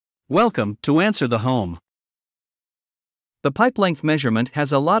Welcome to Answer the Home. The pipe length measurement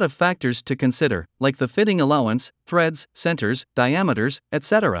has a lot of factors to consider, like the fitting allowance, threads, centers, diameters,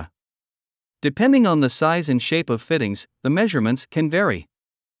 etc. Depending on the size and shape of fittings, the measurements can vary.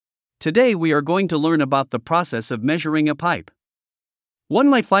 Today we are going to learn about the process of measuring a pipe. One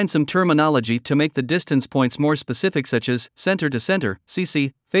might find some terminology to make the distance points more specific, such as center to center,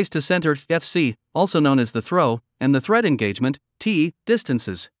 cc, face to center, fc, also known as the throw, and the thread engagement, te,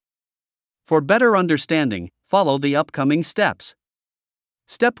 distances. For better understanding, follow the upcoming steps.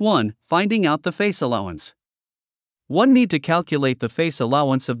 Step 1. Finding out the face allowance. One need to calculate the face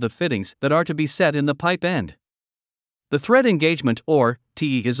allowance of the fittings that are to be set in the pipe end. The thread engagement, or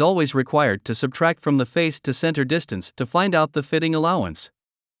Te, is always required to subtract from the face to center distance to find out the fitting allowance.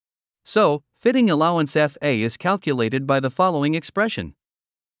 So, fitting allowance Fa is calculated by the following expression.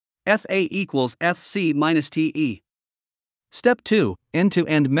 Fa equals Fc minus Te. Step 2.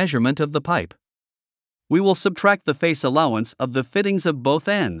 End-to-end measurement of the pipe. We will subtract the face allowance of the fittings of both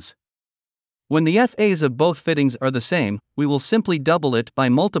ends. When the FAs of both fittings are the same, we will simply double it by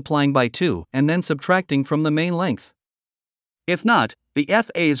multiplying by 2 and then subtracting from the main length. If not, the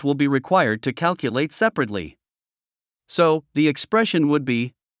FAs will be required to calculate separately. So, the expression would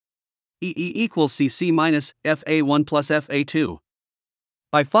be EE equals CC minus FA1 plus FA2.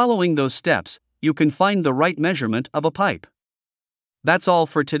 By following those steps, you can find the right measurement of a pipe. That's all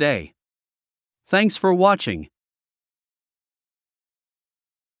for today. Thanks for watching.